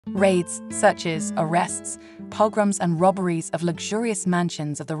Raids, searches, arrests, pogroms and robberies of luxurious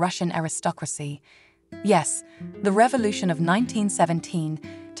mansions of the Russian aristocracy. Yes, the revolution of 1917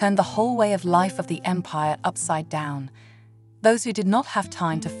 turned the whole way of life of the empire upside down. Those who did not have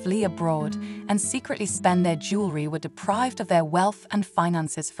time to flee abroad and secretly spend their jewelry were deprived of their wealth and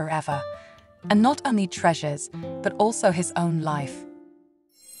finances forever. And not only treasures, but also his own life.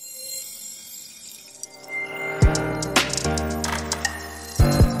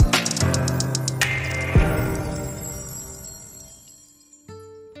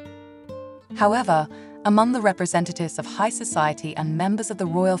 However, among the representatives of high society and members of the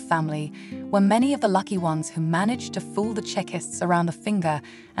royal family were many of the lucky ones who managed to fool the Chekists around the finger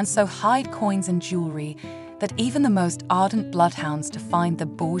and so hide coins and jewelry that even the most ardent bloodhounds to find the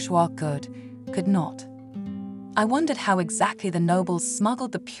bourgeois good could not. I wondered how exactly the nobles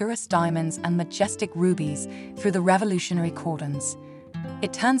smuggled the purest diamonds and majestic rubies through the revolutionary cordons.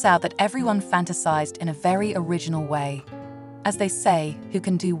 It turns out that everyone fantasized in a very original way. As they say, who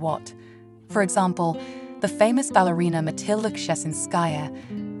can do what? For example, the famous ballerina Matilda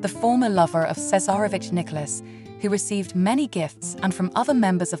Kshesinskaya, the former lover of Tsarevich Nicholas, who received many gifts and from other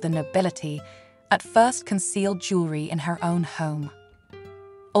members of the nobility, at first concealed jewelry in her own home.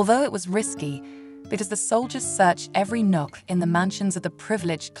 Although it was risky, because the soldiers searched every nook in the mansions of the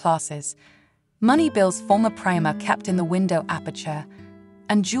privileged classes, money bills form a primer kept in the window aperture,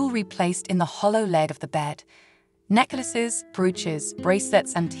 and jewelry placed in the hollow leg of the bed. Necklaces, brooches,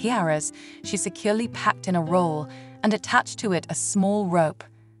 bracelets, and tiaras she securely packed in a roll and attached to it a small rope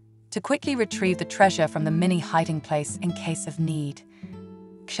to quickly retrieve the treasure from the mini hiding place in case of need.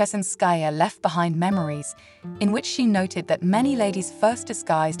 Kshesinskaya left behind memories in which she noted that many ladies first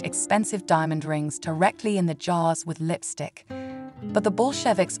disguised expensive diamond rings directly in the jars with lipstick. But the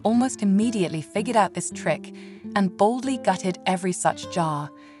Bolsheviks almost immediately figured out this trick and boldly gutted every such jar.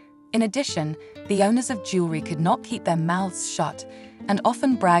 In addition, the owners of jewelry could not keep their mouths shut and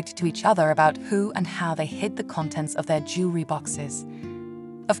often bragged to each other about who and how they hid the contents of their jewelry boxes.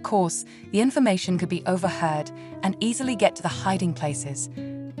 Of course, the information could be overheard and easily get to the hiding places.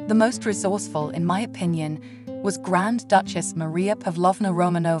 The most resourceful, in my opinion, was Grand Duchess Maria Pavlovna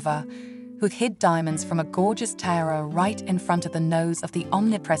Romanova, who hid diamonds from a gorgeous tiara right in front of the nose of the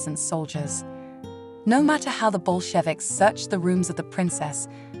omnipresent soldiers. No matter how the Bolsheviks searched the rooms of the princess,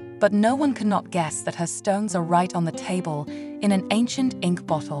 but no one could not guess that her stones are right on the table in an ancient ink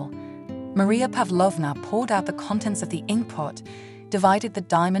bottle. Maria Pavlovna poured out the contents of the ink pot, divided the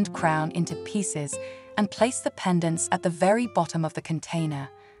diamond crown into pieces, and placed the pendants at the very bottom of the container.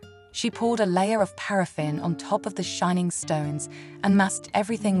 She poured a layer of paraffin on top of the shining stones and masked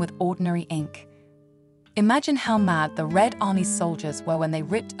everything with ordinary ink. Imagine how mad the Red Army soldiers were when they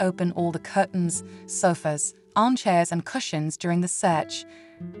ripped open all the curtains, sofas, armchairs, and cushions during the search.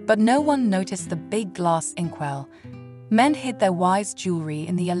 But no one noticed the big glass inkwell. Men hid their wives' jewelry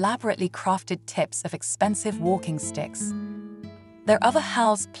in the elaborately crafted tips of expensive walking sticks. Their other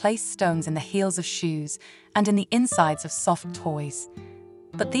halves placed stones in the heels of shoes and in the insides of soft toys.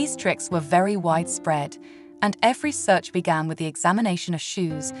 But these tricks were very widespread, and every search began with the examination of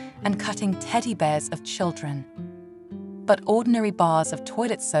shoes and cutting teddy bears of children. But ordinary bars of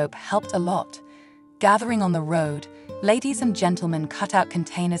toilet soap helped a lot. Gathering on the road, ladies and gentlemen cut out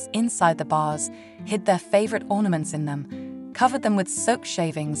containers inside the bars, hid their favorite ornaments in them, covered them with soap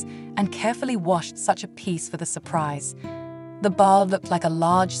shavings, and carefully washed such a piece for the surprise. The bar looked like a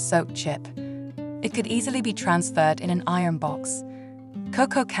large soap chip. It could easily be transferred in an iron box.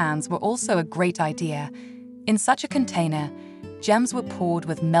 Cocoa cans were also a great idea. In such a container, gems were poured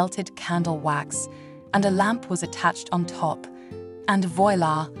with melted candle wax, and a lamp was attached on top. And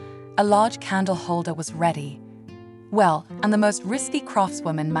voila, a large candle holder was ready. Well, and the most risky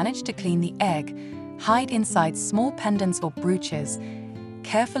craftswoman managed to clean the egg, hide inside small pendants or brooches,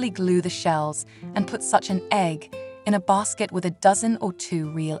 carefully glue the shells, and put such an egg in a basket with a dozen or two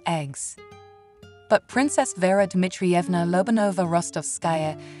real eggs. But Princess Vera Dmitrievna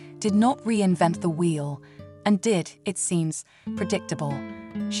Lobanova-Rostovskaya did not reinvent the wheel, and did, it seems, predictable.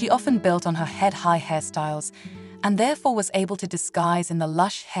 She often built on her head-high hairstyles, and therefore was able to disguise in the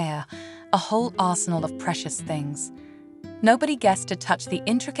lush hair a whole arsenal of precious things. Nobody guessed to touch the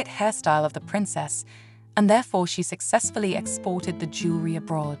intricate hairstyle of the princess, and therefore she successfully exported the jewelry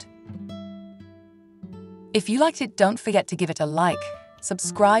abroad. If you liked it, don't forget to give it a like,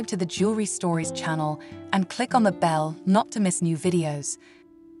 subscribe to the Jewelry Stories channel, and click on the bell not to miss new videos.